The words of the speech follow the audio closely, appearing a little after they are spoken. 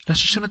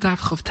Rosh Hashanah Daf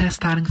Chov Tes,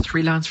 starting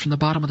 3 lines from the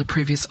bottom of the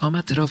previous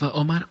Omar, Derova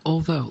Omar,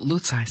 although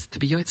Lutzais to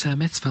be Yotze a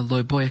mitzvah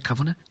loy boya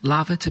kavuna,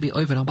 lava to be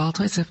over on Baal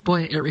Tosef,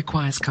 boya it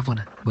requires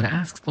kavuna. Buddha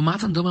asks,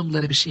 Matan Dumam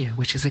Ledebishia,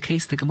 which is a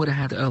case the Gemara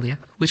had earlier,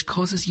 which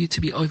causes you to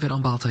be over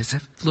on Baal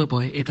Tosef, loy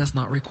boya it does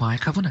not require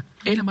kavuna.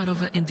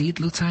 Elamarova indeed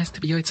Lutzais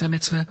to be Yotze a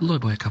mitzvah loy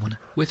boya kavuna.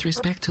 With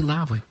respect to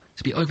lava,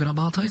 to be over on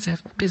Baal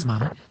Tosef,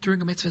 Bismama,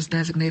 during a mitzvah's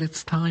designated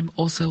time,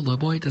 also lo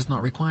boy does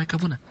not require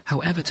kavuna.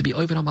 However, to be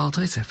over on Baal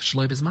Tosef,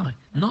 shlo Bismama,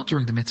 not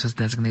during the mitzvah's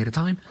designated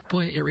time,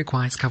 boy it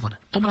requires kavuna.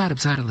 Omrad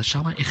Abzada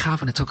Lashama,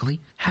 Ichavan Etokali,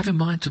 have in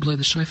mind to blow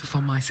the shofar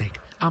for my sake.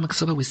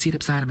 Amaksuba with seed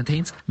Abzada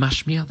maintains,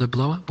 Mashmir, the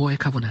blower, boy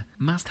kavuna,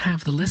 must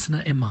have the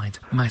listener in mind.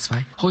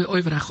 Maisvai, Hoy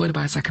over Achoy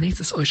by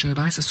Sakanesis, Osho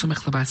by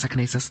Sumech by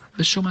Sakanesis,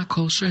 the Shoma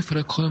kol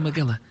shofar kol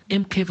Magilla,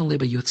 Im Kevin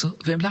Liba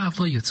Yutzu, Vim Lav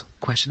lo Yutzu.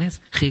 Question is,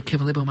 Chi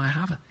Kevin Liba my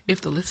hava.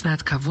 If the listener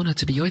had kavuna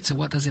to be yoitze,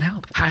 what does it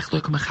help?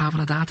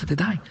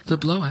 The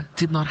blower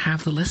did not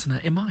have the listener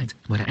in mind.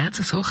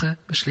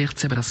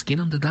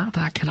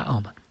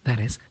 That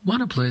is, one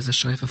who blows a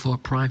shofar for a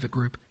private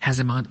group has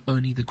in mind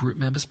only the group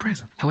members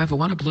present. However,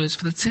 one who blows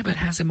for the tzibur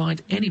has in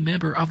mind any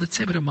member of the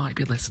tzibur who might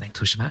be listening.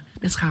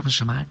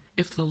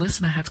 If the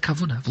listener had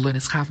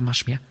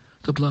kavuna,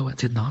 the blower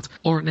did not,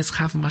 or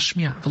nischav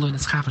mashmiya v'lo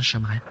nischav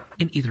shemaya.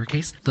 In either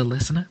case, the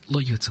listener lo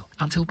yutzu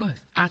until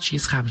both. Achi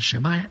nischav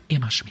shemaya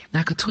imashmiya.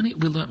 Now Katuni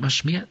will learn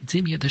mashmiya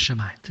dimya de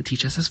shemaya to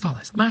teach us as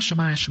follows. Ma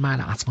shemaya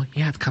la'atzmoi. He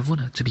had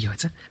kavuna to be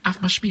yotze.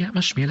 Af mashmiya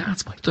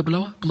la'atzmoi. The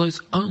blower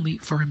blows only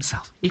for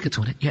himself.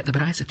 Ikatuni. Yet the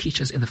Baraisa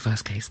teaches in the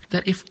first case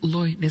that if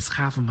lo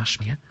nischav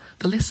mashmiya,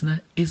 the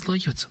listener is lo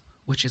yutzu.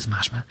 Which is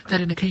mashma,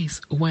 that in a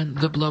case when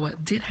the blower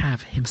did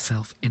have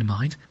himself in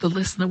mind, the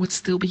listener would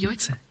still be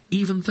yotze,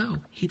 even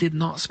though he did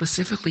not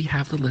specifically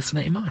have the listener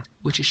in mind,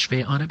 which is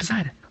shvei on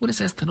Abzada. When it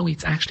says Tanoi,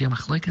 it's actually a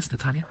machlokes,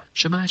 Netanya,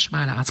 Shema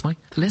la'atzmoi,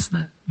 the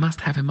listener must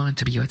have in mind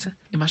to be yotze,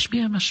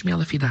 imashmiya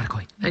lefi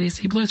darkoi. That is,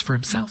 he blows for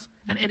himself,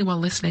 and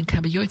anyone listening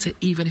can be yotze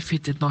even if he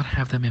did not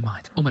have them in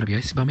mind.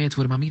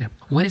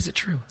 When is it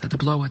true that the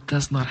blower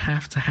does not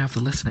have to have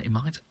the listener in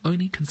mind,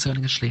 only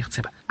concerning a shliach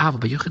tzibur? Ava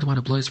b'yuchid, one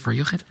who blows for a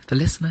yuchid, the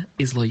listener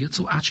is lo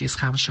yutzu achi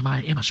ischam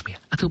shemaya imashmiya,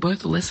 until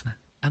both the listener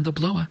and the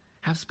blower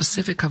have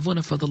specific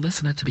kavuna for the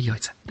listener to be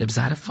yotze. The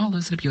Bzada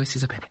follows Rabbi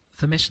Yossi's opinion.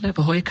 The Mishnah,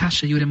 V'hoy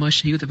kasha Yudah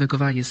Moshe Yudah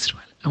v'govah Yisrael.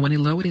 And when he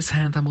lowered his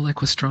hand,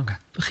 Amalek was stronger.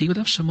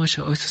 V'chiyudav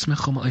shemoshe oisus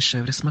mechuma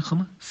oisheveris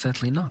mechuma?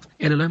 Certainly not.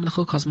 Elolem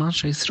lechul kozman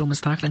she'yisru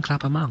mistaklen klap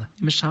amala.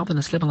 Imeshalben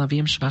eslib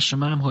alavim shbash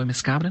shemaim hoy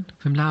miskabren,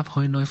 v'mlav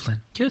hoy neuflen.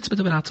 Kiritz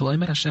b'doberato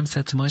oimer Hashem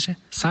said to Moshe,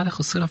 Salech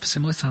usura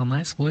v'simois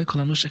al-nais, v'hoy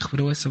kol anush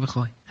echvruois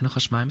v'choy.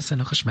 Enochosh maimis,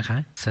 enochosh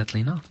mechai?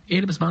 Certainly not.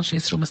 Ere b'zman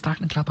she'yisru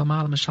mistaklen klap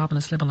amala, meshalben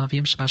eslib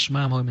alavim shbash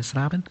shemaim hoy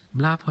misraben,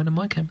 v'mlav hoy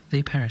nemoikem,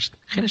 they perished.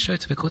 Chidesh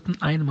shoyt v'kuten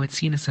ein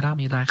moitzin esram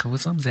yedai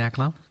chavusam,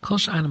 ze'aklav, kol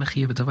she'ayna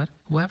mechiv b'dover,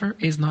 whoever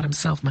is not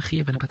himself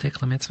mechiv in a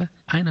particular mitzvah,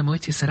 ayna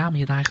moiti seram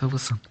yadai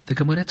chavusam. The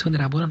Gemara tun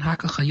Rabbanan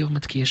hakel chayuv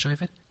mit kiya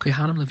shoyfer,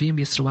 koyhanam levim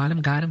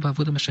b'Yisraelim garim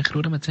v'avudam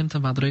shechrudim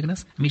atimtam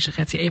v'adroignas, misha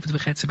chetzi evet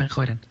v'chetzi ben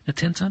choyren. A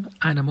tintam,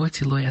 ayna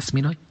moiti lo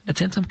yasminoi. A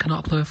tintam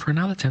cannot blow for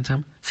another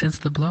tintam, since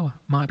the blower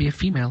might be a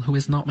female who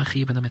is not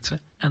mechiv in the mitzvah,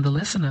 and the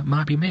listener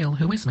might be male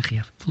who is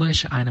mechiv. V'lo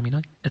yesha ayna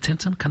minoi. A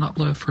tintam cannot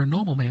blow for a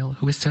normal male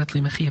who is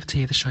certainly mechiv to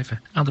hear the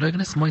shofar.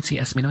 Adroignas moiti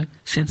esminoi,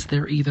 since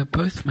they're either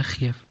both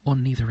mechiv or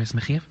neither is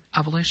mechiv.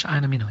 Avlo yesha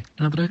ayna minoi.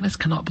 An androgynous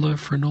cannot blow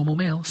for a normal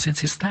male,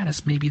 since his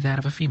status may be that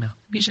of a female.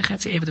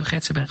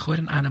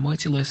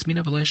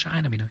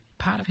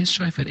 Part of his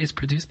shofar is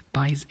produced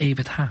by his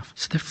avid half,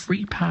 so the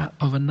free part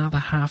of another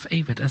half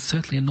avid, and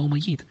certainly a normal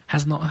yid,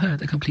 has not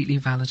heard a completely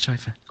valid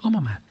shofar. Would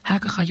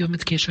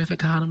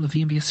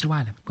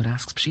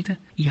asks Pshita,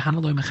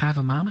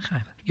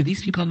 if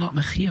these people are not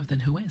mechiv, then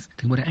who is?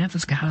 The Gemara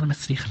answers Kahanim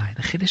Etzrichalai.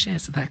 The Chiddush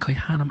is that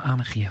Kohanim are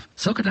mechiv.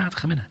 So Kadat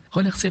Chamina,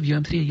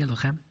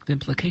 the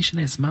implication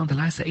is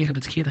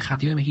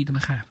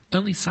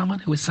only someone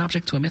who is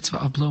subject to a mitzvah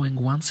of blowing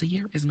once a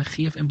year is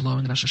mechiv in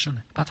blowing Rosh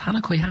Hashanah. But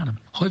Hana Kohanim,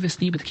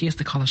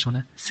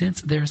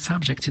 since they are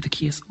subject to the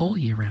kiyas all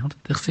year round,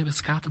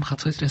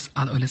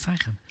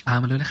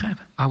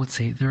 I would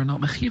say they are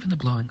not mechiv in the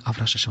blowing of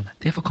Rosh Hashanah.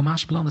 Therefore,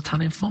 Kamash B'lan the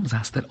Tana informs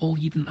us that all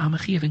Yidden are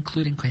mechiv,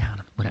 including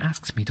Kohanim. When it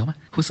asks me, Doma,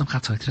 Husam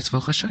Chatzoitres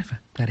Vocha Shofar.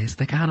 That is,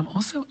 the Kohanim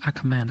also are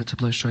commanded to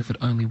blow shofar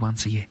only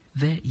once a year.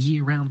 Their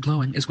year-round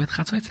blowing is with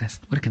Chatzoitres.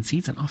 When it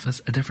concedes and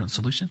offers a different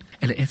solution,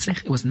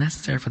 it was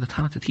necessary for the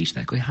Tana to teach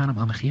that Kohanim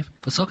are mechiv.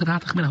 For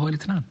Sokadatach Min Ahoy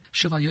L'Tanan,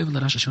 Shuval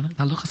Yovel Rosh Hashanah,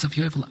 the halachas of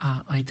Yovel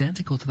are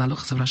identical to the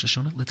halachas of Rosh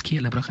Hashanah,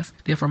 L'Tkiya Lebrachas.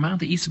 Therefore, around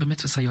the Isa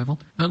b'mitzvah Yovel,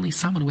 only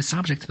someone who is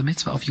subject to the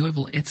mitzvah of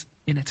Yovel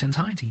in its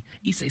entirety.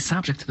 Isa is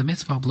subject to the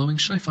mitzvah of blowing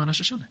shofar on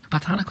Rosh Hashanah.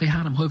 But Hana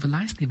Kohanim Hovel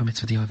Leisni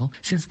b'mitzvah Yovel,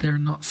 since they are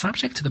not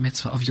subject to the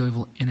mitzvah of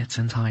Yovel in its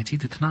entirety,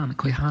 the Tanan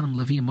Kohanim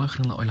Levim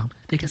Moichin La'olam,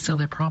 they can sell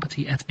their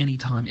property at any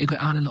time,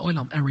 Igo'an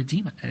La'olam, and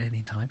redeem it at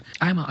any time.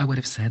 I would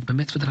have said,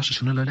 b'mitzvah Rosh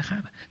Hashanah Lo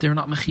Lechava. They are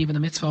not mechiv in the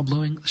mitzvah of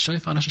blowing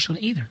shofar on Rosh Hashanah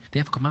either.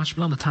 Therefore, Kamash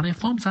B'lan the Tana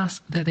informs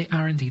us that they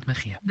are indeed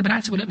mechiv. The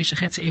Baraita will let me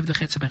shechetzi eved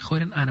chetzi ben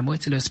chorin ana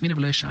moiti lo esmina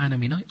v'lo yesha ana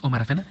minoi o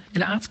maravena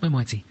ila atzma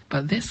moiti.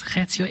 But this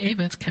chetzio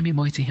eved can be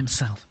moiti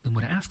himself. The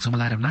Gemara asks,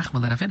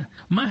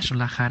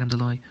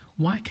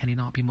 why can he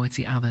not be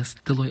moitzi others?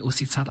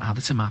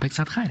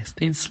 The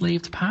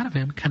enslaved part of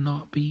him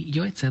cannot be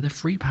yoitze, the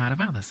free part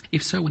of others.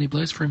 If so, when he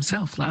blows for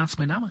himself,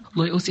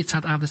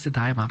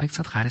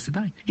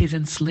 his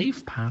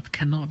enslaved part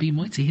cannot be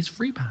moitzi, his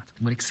free part.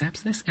 When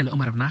accepts this, cannot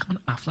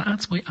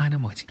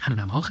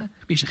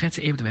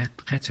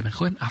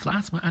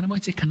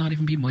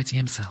even be moitzi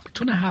himself.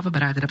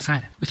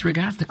 With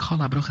regards to kol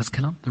habrochas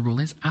kelam, the rule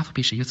is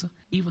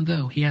even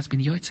though he has been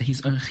yoitze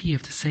his own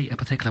chiyuv to say a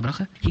particular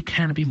bracha, he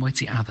can be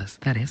moitzi others.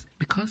 That is,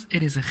 because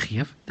it is a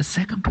chiyuv, the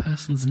second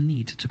person's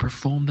need to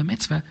perform the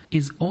mitzvah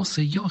is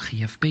also your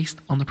chiyuv based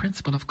on the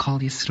principle of kol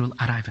yisrael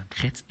arayvim.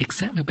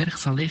 Except meberch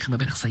salechem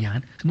meberch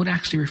sayan, the mud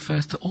actually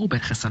refers to all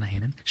berchas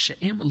sanahinin.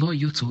 She'im lo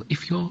yutu,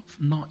 if you're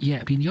not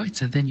yet been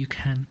yoitze, then you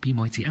can be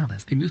moitzi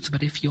others.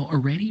 But if you're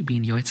already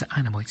been yoitze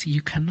ana moitzi,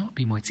 you cannot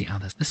be moitzi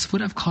others. The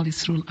svur of kol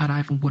yisrael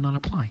arayvim would not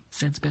apply,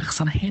 since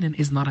berchas sanahinin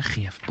is not a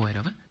chiyuv.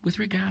 Moreover, with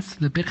regards to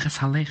the berchas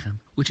halechem,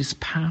 which is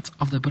part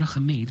of the bracha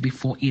made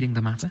before eating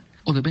the matzah,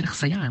 or the berch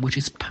sayayim, which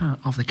is part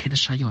of the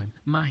kiddush hayoim,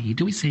 mahi,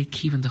 do we say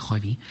kiven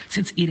dechovi?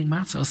 Since eating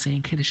matzah or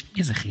saying kiddush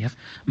is a chiyuv,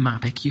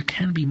 mapik, you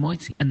can be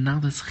moitzi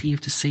another's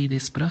chiyuv to say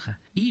this bracha,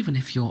 even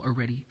if you're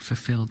already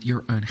fulfilled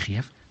your own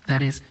chiyuv.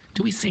 That is,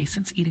 do we say,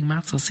 since eating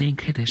matzah or saying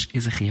kiddush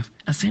is a chiyuv,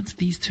 and since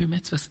these two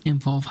mitzvahs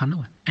involve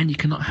hanua, and you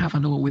cannot have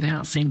hanua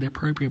without saying the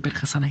appropriate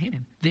berchas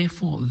hanahinin,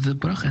 therefore the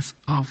brachas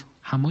of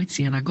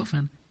hamoitzi and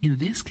agufen in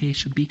this case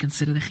should be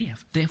considered a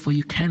chiyuv. Therefore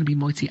you can be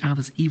moitzi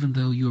others even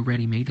though you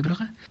already made the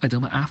bracha.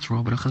 After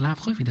all, bracha lav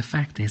chovi, the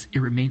fact is it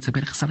remains a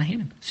berchas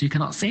hanahinin, so you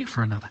cannot say it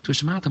for another.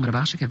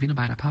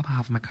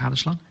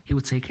 He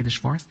would say kiddush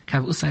for us.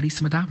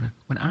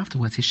 When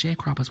afterwards his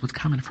sharecroppers would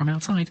come in from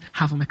outside,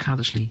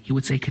 he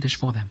would say kiddush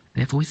for them.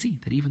 Therefore we see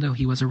that even though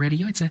he was already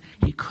yoitze,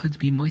 he could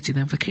be moitzi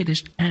them for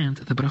kiddush and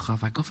the bracha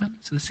of agufen,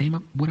 so the same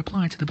would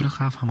apply to the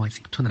bracha of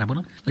hamoitzi.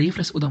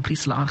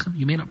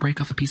 You may not break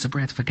off a piece of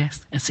bread for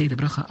guests and say the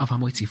bracha of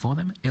hamoitzi for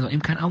them,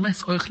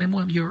 unless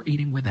you're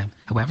eating with them.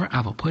 However,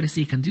 Avo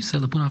Poedesi can do so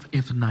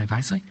if Nai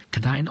Vaisai,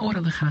 Kada in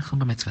order lechachel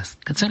b'mitzvahs.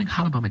 Concerning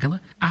Halabah Megillah,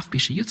 Af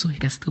Bishayutzu, he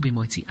can still be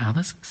moitzi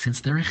others, since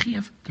they're a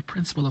chiyuv, the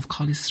principle of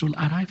Kol Yisrael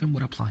Arayvim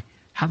would apply.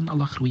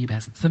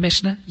 The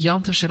Mishnah,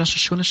 Yom Tov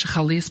Rosh Hashanah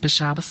Shechalias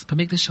b'Shabbos,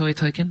 b'Mikdash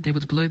Ho'etoken, they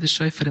would blow the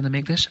shofar in the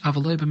Mikdash,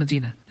 avaloi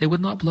b'Medina. They would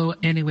not blow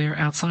anywhere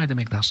outside the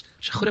Mikdash.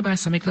 Shechura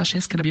b'Ais HaMikdash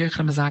Hisken Rabbi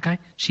Yochanan Mazakai,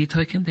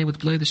 She'etoken, they would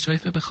blow the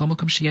shofar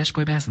b'Chomokum Sheyesh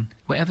Boi Bezen,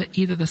 wherever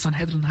either the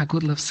Sanhedrin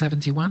Hagudel of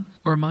 71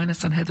 or a minor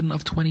Sanhedrin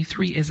of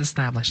 23 is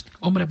established.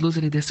 Omer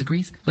Abluzari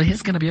disagrees,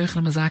 Lehisken Rabbi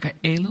Yochanan Mazakai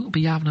Elu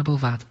b'Yavna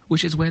Bilvad,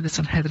 which is where the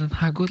Sanhedrin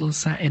Hagudel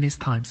sat in his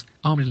times.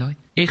 Omri Loi,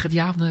 Echad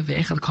Yavna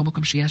ve'Echad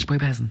Chomokum Sheyesh Boi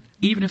Bezen.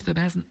 Even if the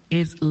Bezen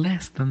is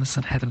less than the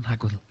Sanhedrin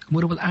Hagudel.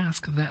 Gemara will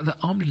ask that the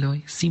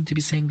Omriloi seem to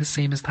be saying the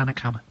same as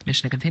Tanakama.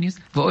 Mishnah continues,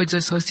 there was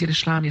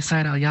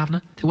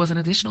an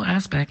additional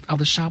aspect of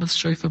the Shabbos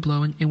shofar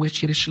blowing in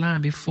which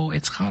Yerushalayim before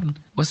its Chadon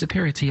was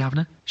superior to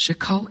Yavna.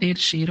 Shekol Eid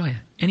Sheiroya.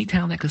 Any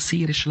town that could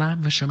see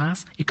Yerushalayim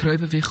v'Shamas,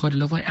 Ikrova v'Chod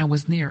Lovoi, and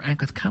was near and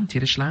could come to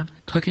Yerushalayim,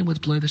 Token would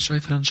blow the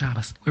shofar on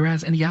Shabbos.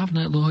 Whereas in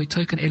Yavna, Lohoi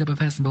Token Ela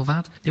B'Vezin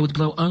Bilvad, they would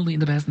blow only in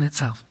the Bezin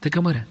itself. The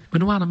Gemara,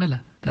 Benuana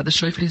Miller, that the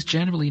shofar is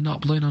generally not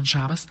blown on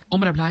Shabbos.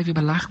 There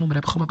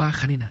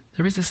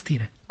is a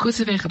stira. The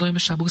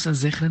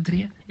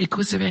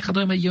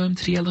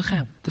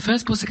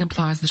first pasuk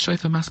implies the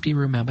shofar must be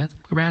remembered,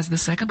 whereas the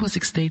second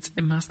pasuk states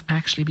it must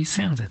actually be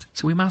sounded.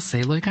 So we must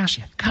say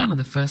loikashia. Kan in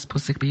the first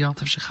pasuk b'yom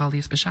tov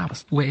shechalias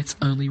b'Shabbos, where it's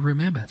only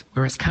remembered,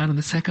 whereas kan in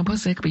the second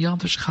pasuk b'yom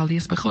tov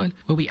shechalias b'chol,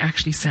 where we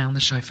actually sound the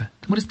shofar.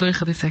 What is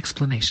doicha this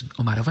explanation?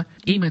 Omarova,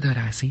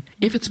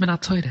 if it's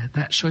minat Torah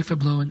that shofar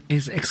blowing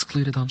is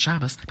excluded on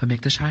Shabbos, but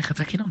mikdash haichat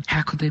akinon,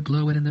 how could they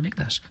blow it in the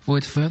mikdash?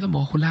 Void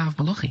furthermore hulav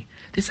malachi.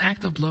 This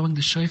act of blowing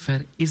the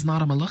shofar is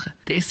not a malacha.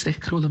 The isrich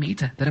krulam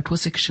ita, that a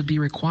pusik should be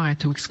required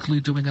to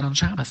exclude doing it on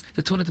Shabbos.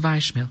 The Tunat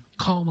Vaishmil,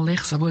 kol malech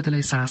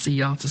savodele sasi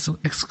yaltasu,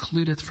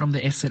 excluded from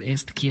the isr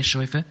is the kiyah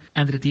shofar,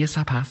 and the dias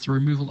hapas, the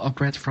removal of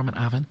bread from an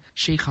oven,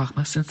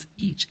 sheichachma, since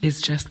each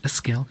is just a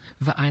skill,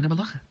 va'ayna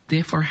malacha.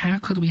 Therefore, how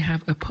could we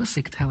have a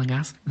pusik telling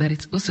us that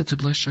it's usher to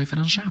blow shofar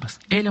on Shabbos?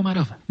 Elo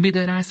marova,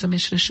 midaraisa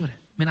mishrashure.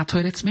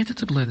 It's meant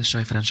to blow the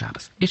shofar on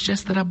Shabbos. It's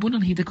just that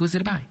Rabbunan he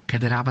deguzir by.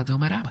 Kederabba do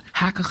marabba.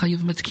 Haka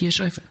chayiv mit kiyah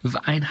shofar.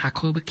 V'ayin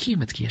hako b'kiyah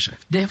mit kiyah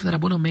shofar. Therefore the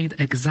Rabbunan made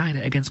a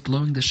gzaira against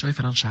blowing the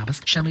shofar on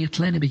Shabbos. Shema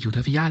yitleni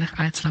b'yuda v'yalech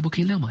ayetz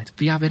labuki lilmoid.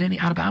 V'yavereni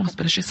arba amos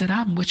b'reshis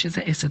erabim, which is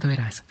the issa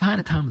doirais.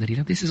 V'hanet ham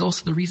l'rilav. This is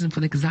also the reason for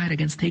the gzaira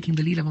against taking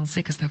the lilav on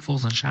Sikas that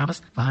falls on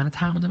Shabbos. V'hanet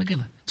ham on the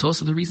Megillah. It's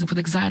also the reason for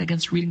the gzaira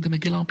against reading the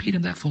Megillah on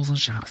Purim that falls on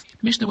Shabbos.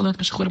 Mishnah will learn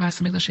b'shchur b'as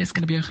Megillah she's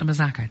going to be yochel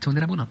mazakai. To the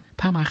Rabbunan.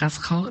 Pamachas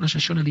chal Rosh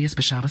Hashanah liyas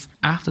b'Shabbos.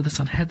 after the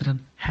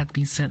Sanhedrin had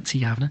been sent to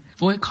Yavne,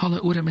 Voy Kala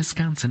Urim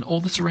Eskansen,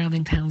 all the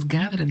surrounding towns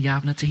gathered in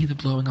Yavne to hear the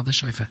blowing of the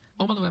shofar.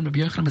 Omaloem Rabbi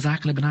Yochanan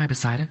Bezakele Benai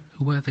Beside,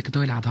 who were the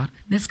Gedol Adar,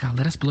 Niska,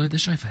 let us blow the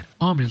shofar.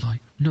 Omriloi,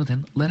 no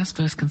then, let us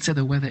first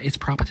consider whether it's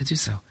proper to do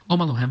so.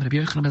 Omalohem Rabbi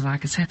Yochanan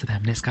Bezakele said to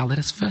them, Niska, let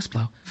us first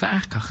blow.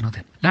 Va'achkach, no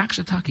then.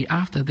 Lakshataki,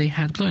 after they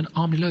had blown,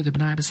 Omriloi the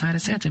Benai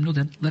Beside said to him, no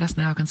then, let us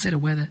now consider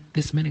whether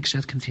this minig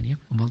should continue.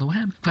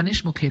 Omalohem,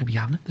 Vanishmo Kerem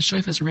Yavne, the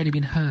shofar has already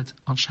been heard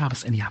on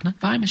Shabbos in Yavne.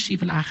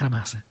 Va'imeshiv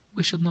al-Achramase.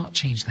 We should not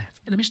change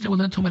that. In the Mishnah, we'll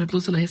learn Tomer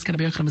Bluzela Hiskan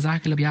Rabbi Yochanan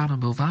Bezakele B'Yavne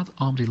Bilvad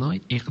Amri Loi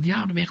Echad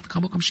Yavne Mech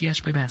Kamukam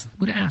Sheyesh Bei Bezen.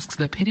 Buddha asks,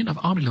 the opinion of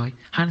Amri Loi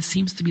Han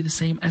seems to be the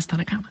same as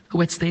Tanakama, who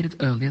had stated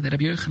earlier that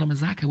Rabbi Yochanan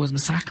Bezakele was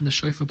Masach in the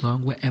shofar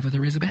blowing wherever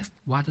there is a bezdin.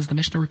 Why does the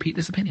Mishnah repeat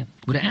this opinion?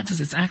 Buddha answers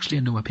it's actually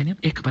a new opinion.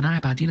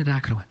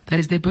 That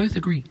is, they both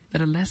agree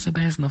that a lesser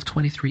bezdin of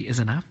 23 is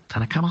enough.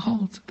 Tanakama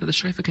holds that the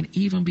shofar can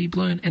even be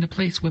blown in a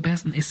place where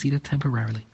bezdin is seated temporarily.